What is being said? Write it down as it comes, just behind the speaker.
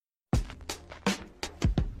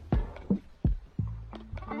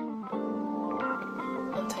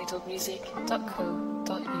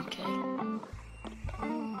untitled.music.co.uk.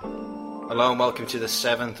 Hello and welcome to the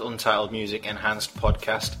 7th Untitled Music Enhanced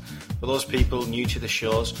podcast. For those people new to the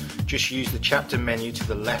shows, just use the chapter menu to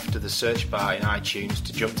the left of the search bar in iTunes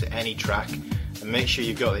to jump to any track, and make sure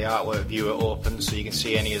you've got the artwork viewer open so you can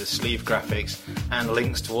see any of the sleeve graphics and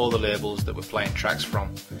links to all the labels that we're playing tracks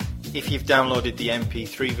from. If you've downloaded the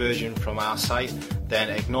MP3 version from our site, then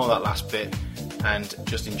ignore that last bit and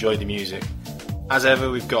just enjoy the music. As ever,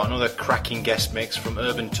 we've got another cracking guest mix from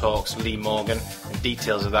Urban Talk's Lee Morgan, and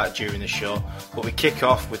details of that during the show. But we kick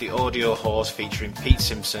off with the Audio Whores featuring Pete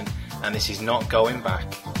Simpson, and this is Not Going Back.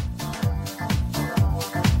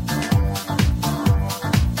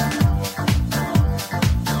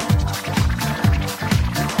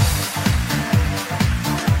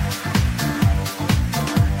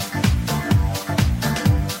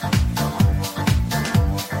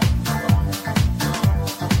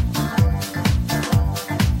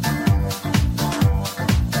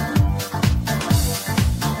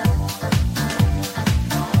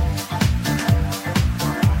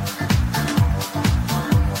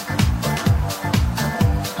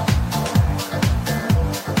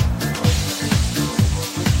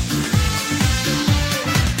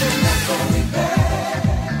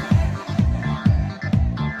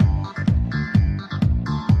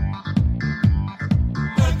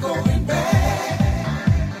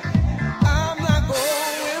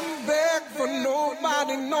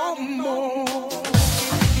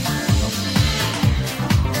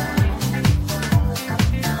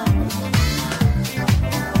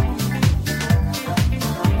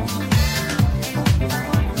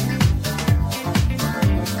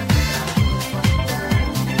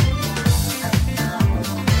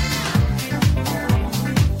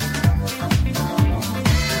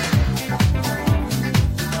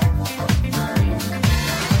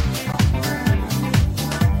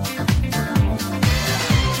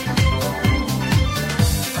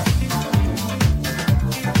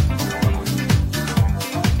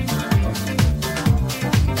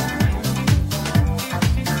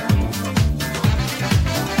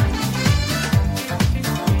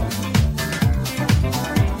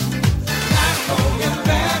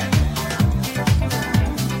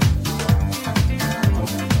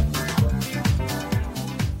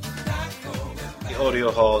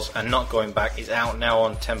 Audio Whores and Not Going Back is out now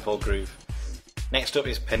on Tempo Groove. Next up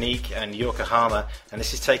is Panique and Yokohama, and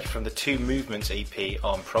this is taken from the Two Movements EP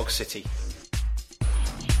on Prog City.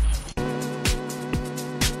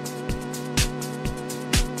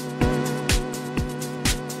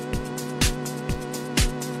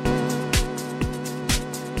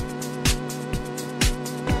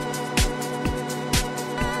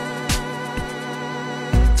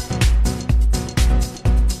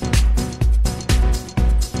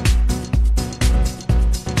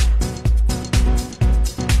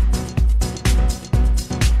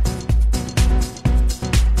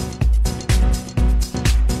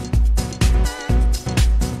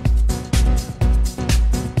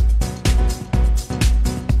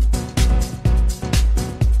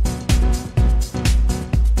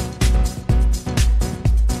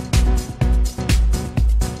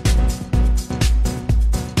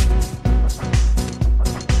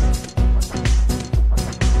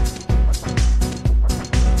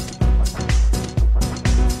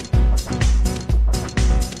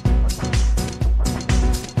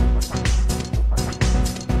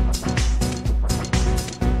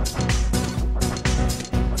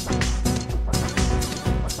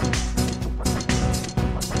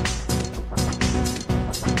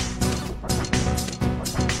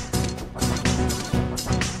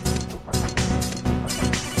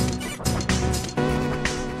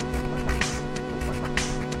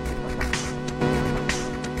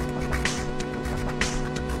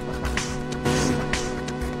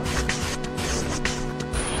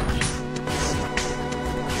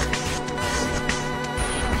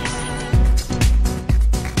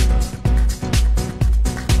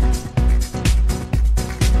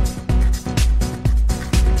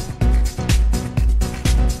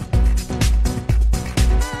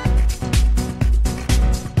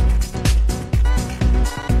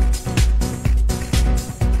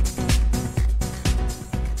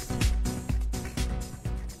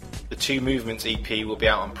 Two Movements EP will be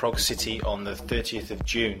out on Prog City on the 30th of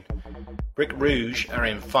June. Brick Rouge are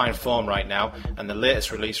in fine form right now, and the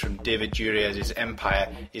latest release from David Duriez's Empire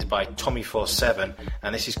is by Tommy47,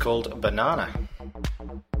 and this is called Banana.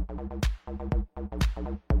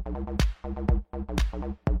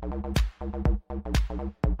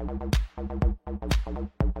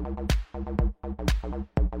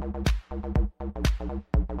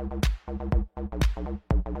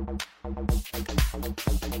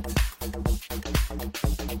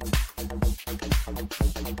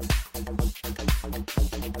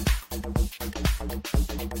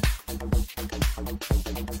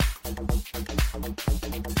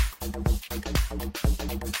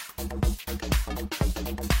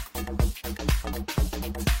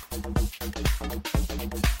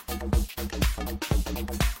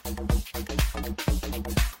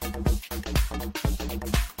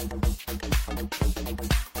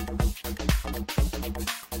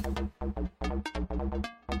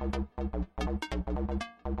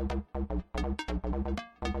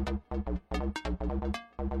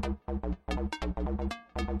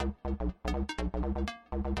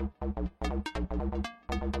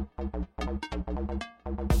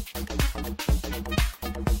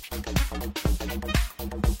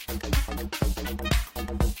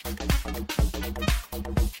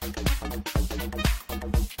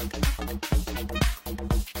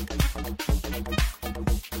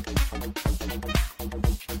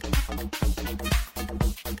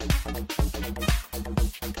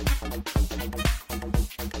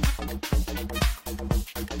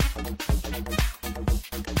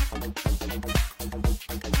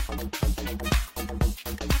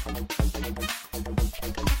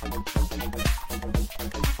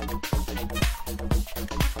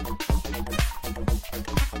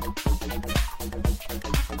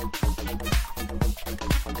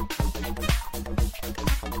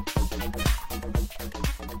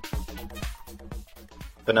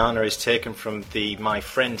 Banana is taken from the My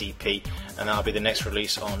Friend EP, and that'll be the next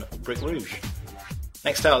release on Brick Rouge.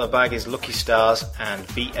 Next out of the bag is Lucky Stars and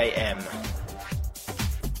BAM.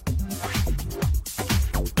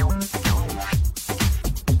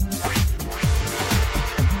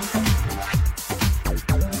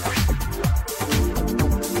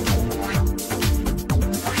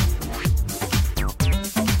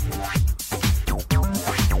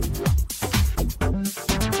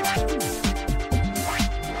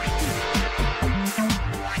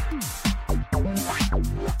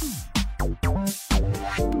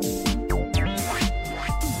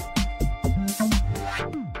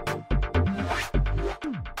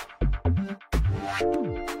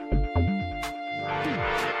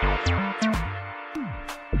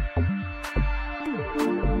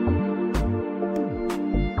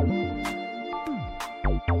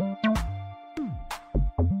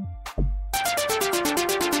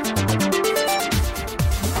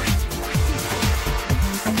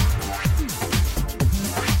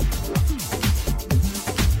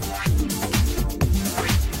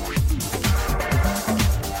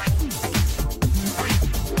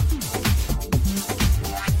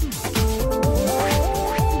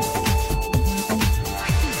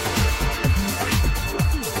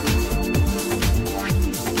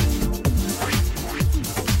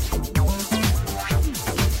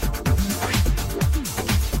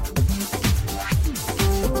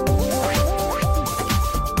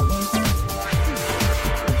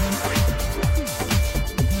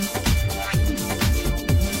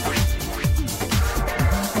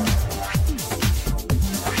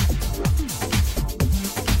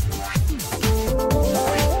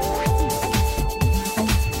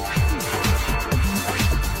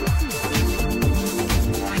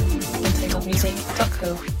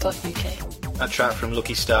 That track from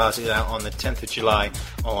Lucky Stars is out on the 10th of July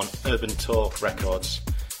on Urban Talk Records.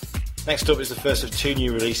 Next up is the first of two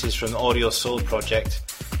new releases from the Audio Soul project.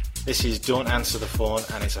 This is Don't Answer the Phone,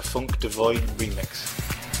 and it's a Funk Devoid remix.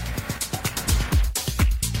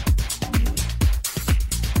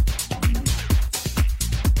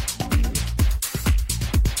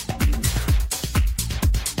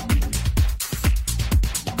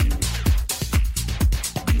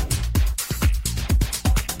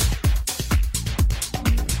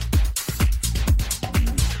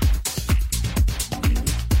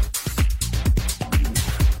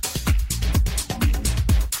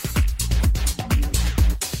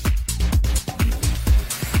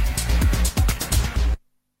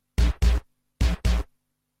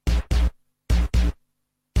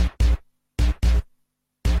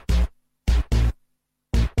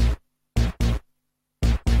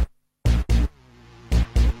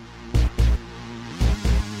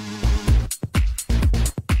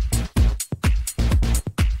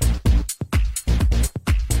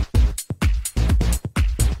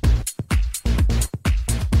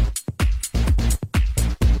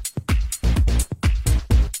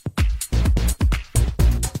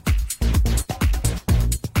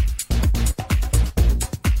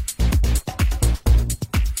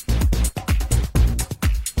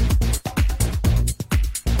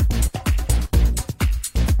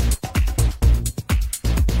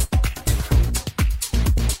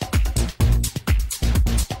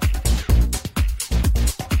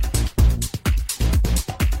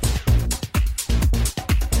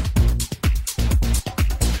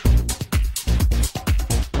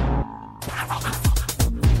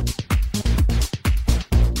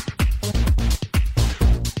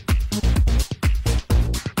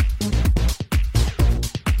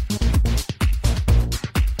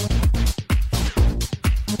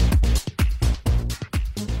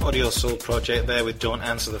 Audio Soul project there with Don't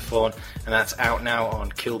Answer the Phone, and that's out now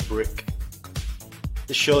on Kill Brick.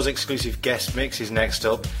 The show's exclusive guest mix is next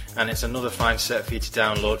up, and it's another fine set for you to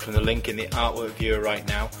download from the link in the artwork viewer right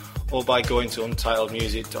now, or by going to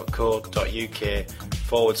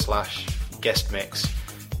untitledmusic.co.uk/guest mix.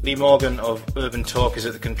 Lee Morgan of Urban Talk is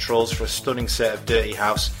at the controls for a stunning set of Dirty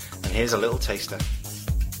House, and here's a little taster.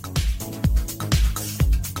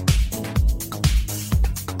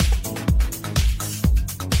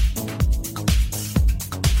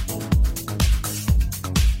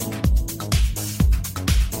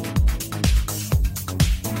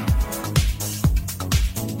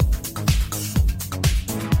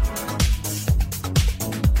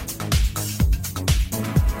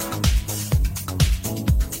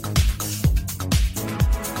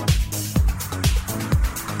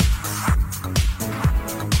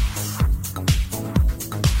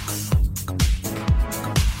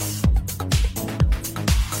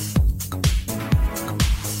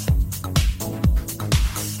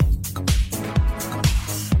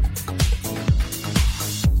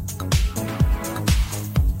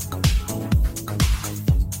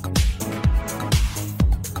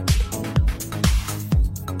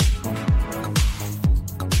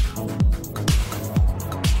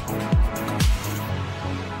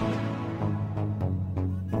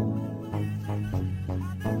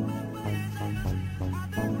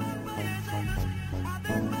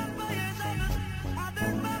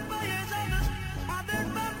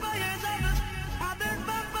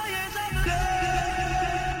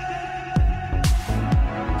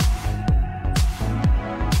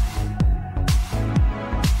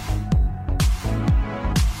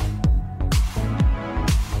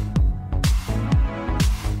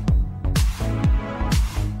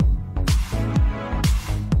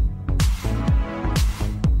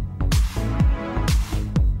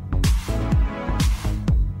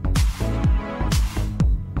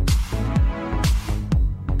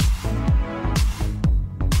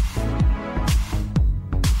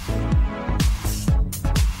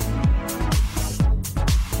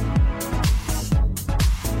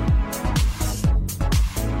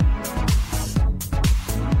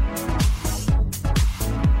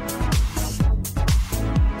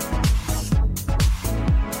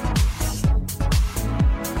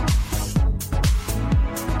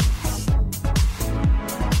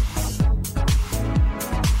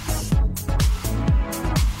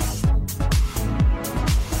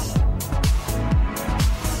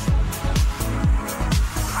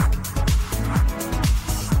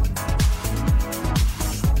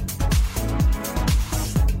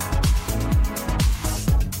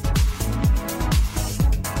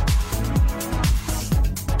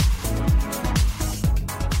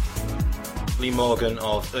 Lee Morgan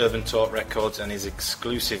of Urban Talk Records and his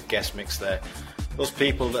exclusive guest mix there. Those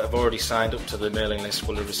people that have already signed up to the mailing list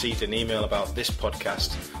will have received an email about this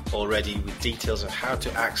podcast already with details of how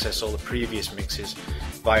to access all the previous mixes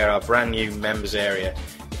via our brand new members area.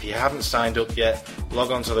 If you haven't signed up yet,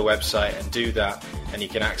 log on to the website and do that, and you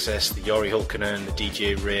can access the Yori Hulkinen, the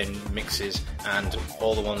DJ Rain mixes, and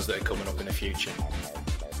all the ones that are coming up in the future.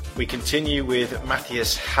 We continue with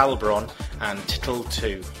Matthias Halbron and Tittle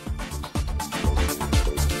 2.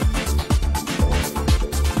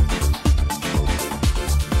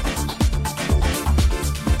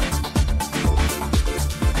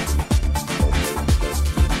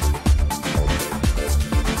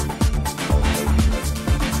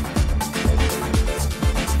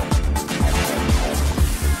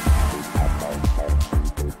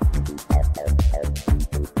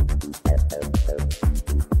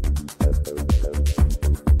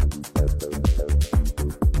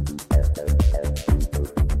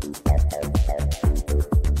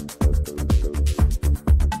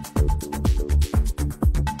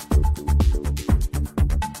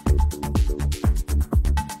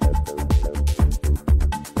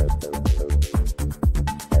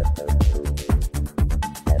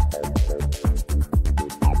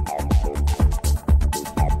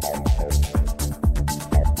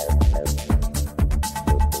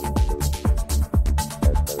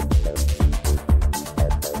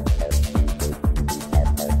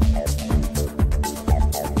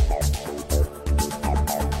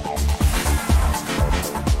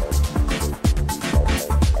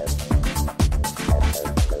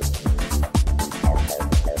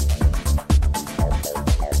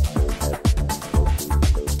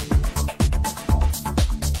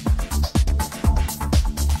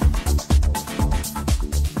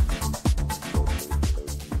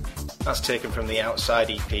 That's taken from the Outside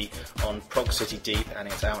EP on Prog City Deep, and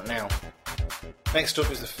it's out now. Next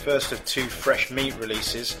up is the first of two Fresh Meat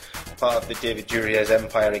releases, part of the David Duriez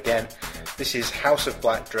empire again. This is House of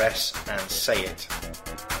Black Dress and Say It.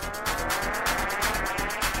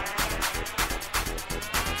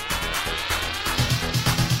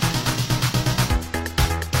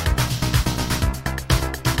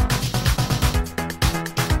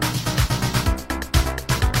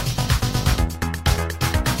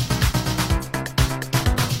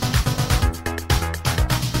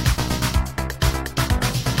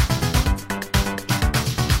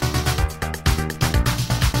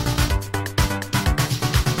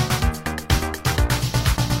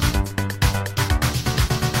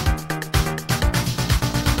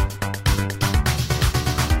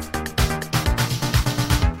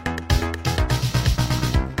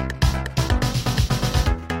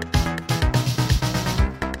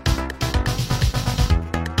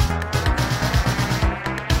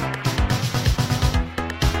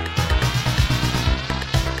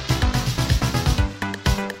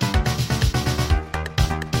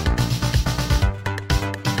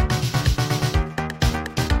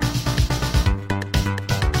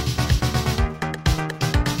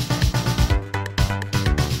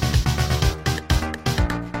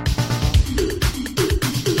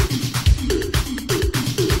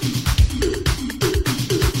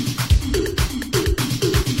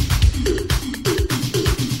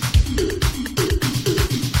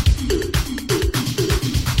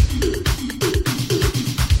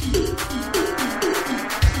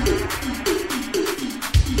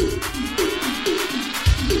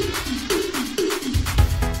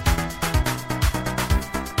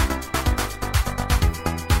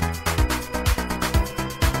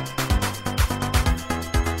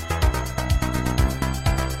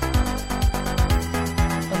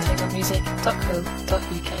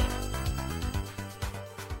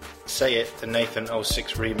 Say It, the Nathan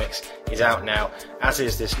 06 remix, is out now, as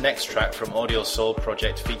is this next track from Audio Soul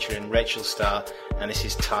Project featuring Rachel Starr, and this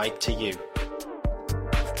is Tied to You.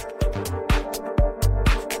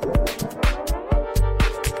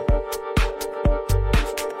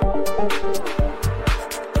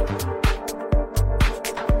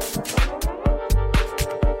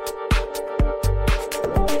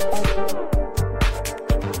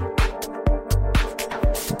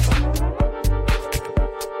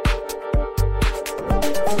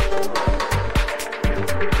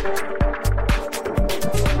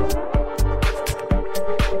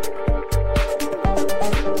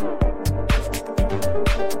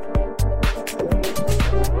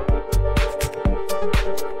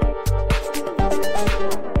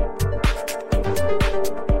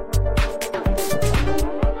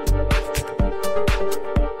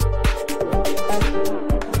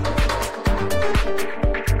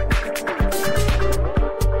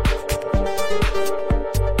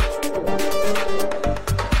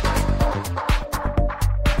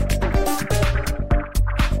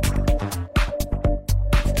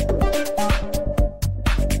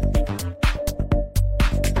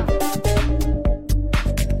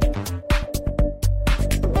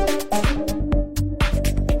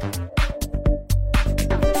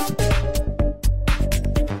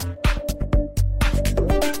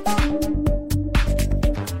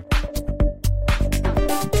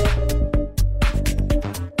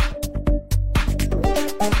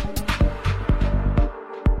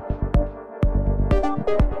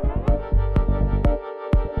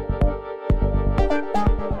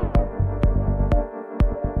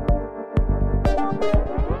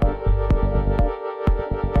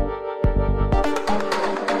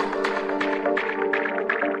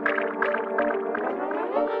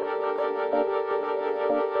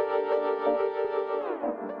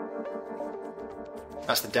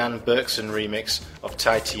 That's the Dan Berkson remix of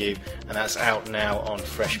Tied to You, and that's out now on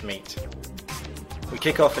Fresh Meat. We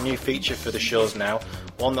kick off a new feature for the shows now,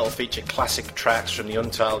 one that will feature classic tracks from the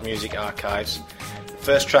Untitled Music archives. The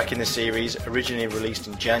first track in the series, originally released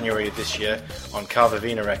in January of this year on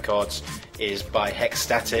Carvavina Records, is by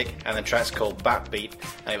Hexstatic, and the track's called Backbeat,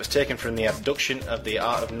 and it was taken from the Abduction of the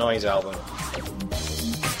Art of Noise album.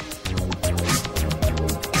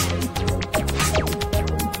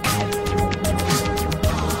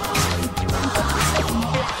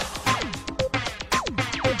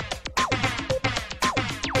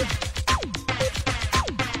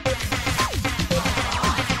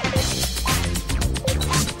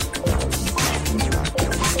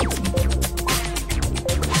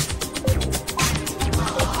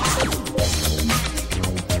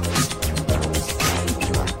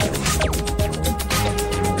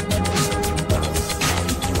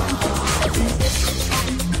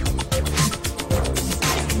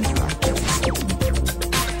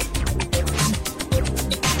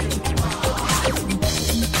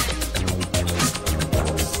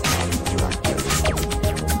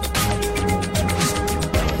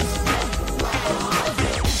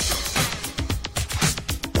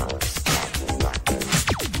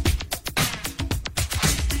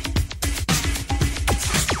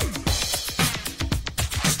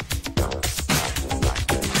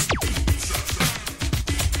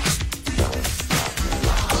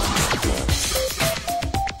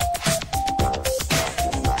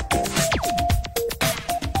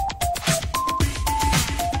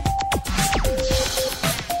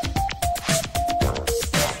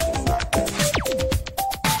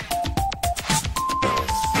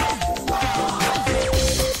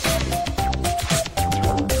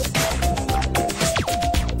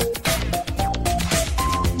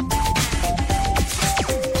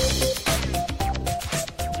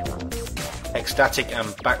 Ecstatic and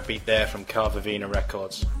Backbeat there from Carvavina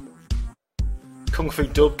Records. Kung Fu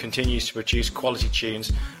Dub continues to produce quality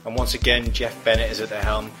tunes, and once again Jeff Bennett is at the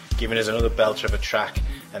helm, giving us another belter of a track,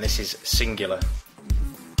 and this is Singular.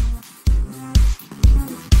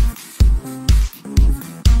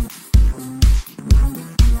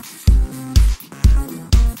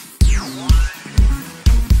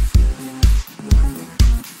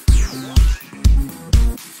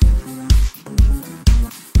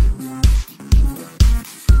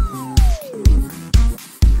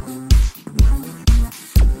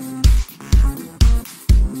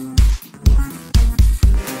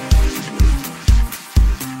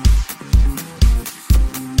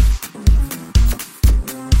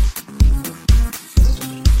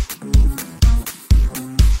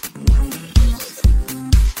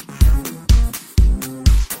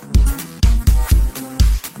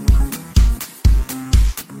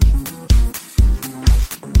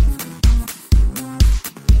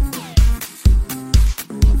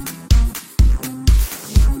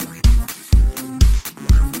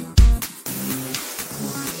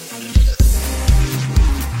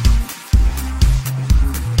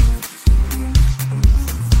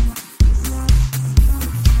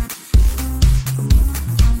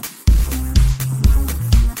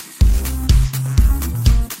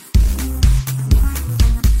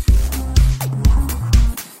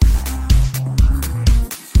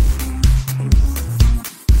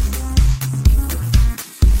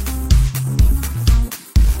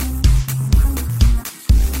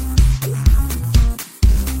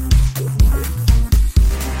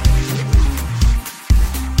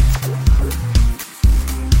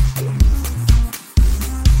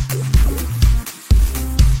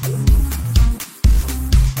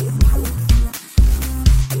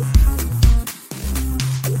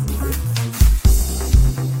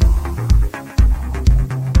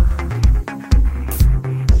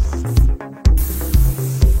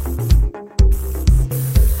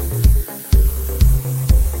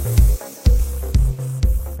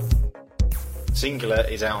 Singular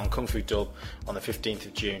is out on Kung Fu Dub on the 15th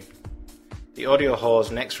of June. The Audio Whore's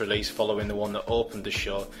next release following the one that opened the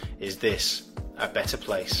show is this, A Better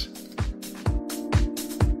Place.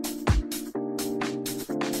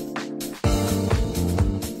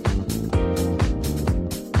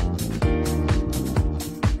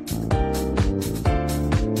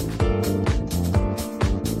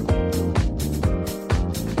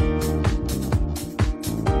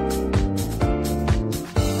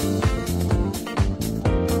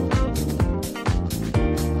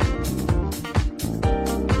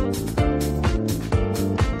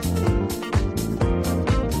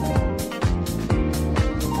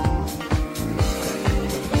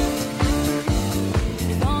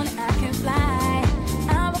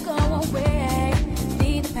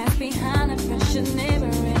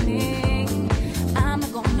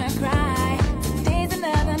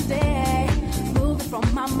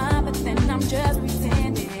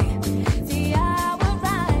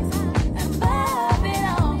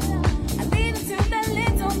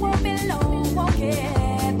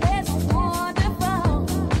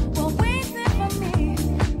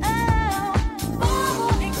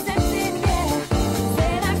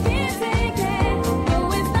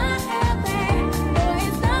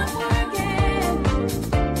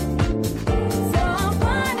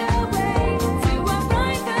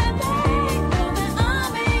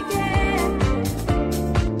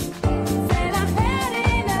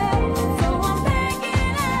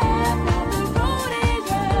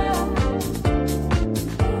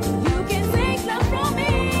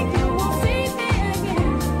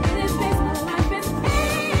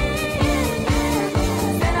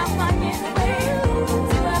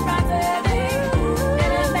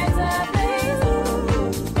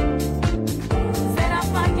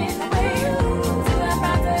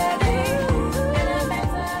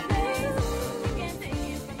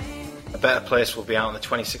 Better Place will be out on the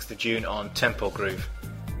 26th of June on Tempo Groove.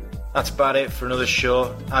 That's about it for another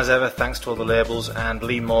show. As ever, thanks to all the labels and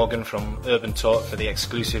Lee Morgan from Urban Talk for the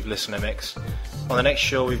exclusive listener mix. On the next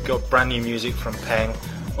show we've got brand new music from Peng,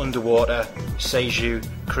 Underwater, Seju,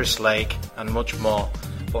 Chris Lake and much more.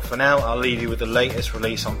 But for now I'll leave you with the latest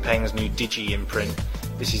release on Peng's new Digi imprint.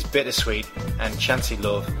 This is Bittersweet and Chancy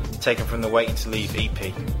Love, taken from the Waiting to Leave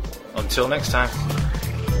EP. Until next time.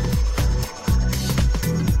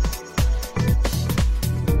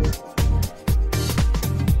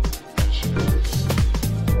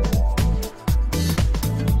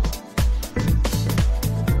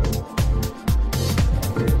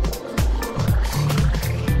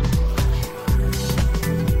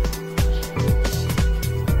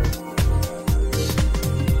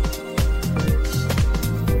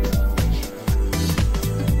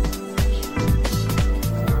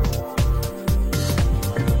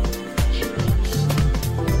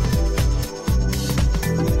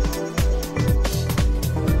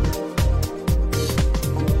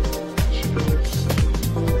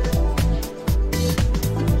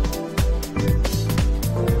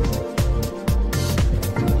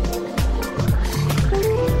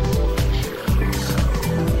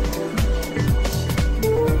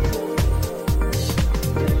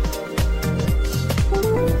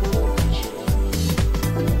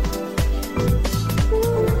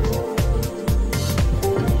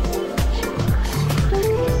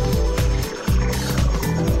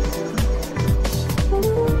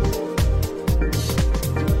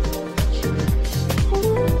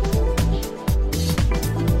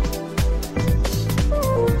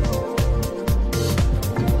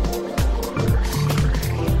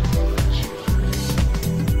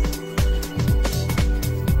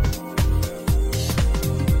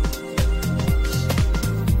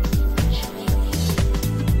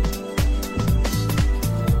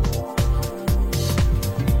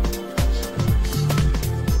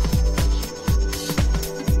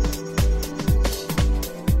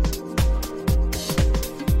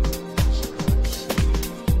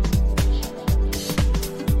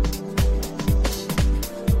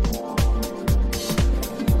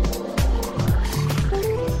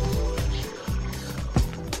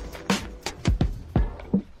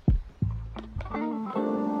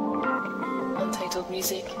 untitled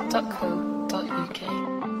music.co.uk.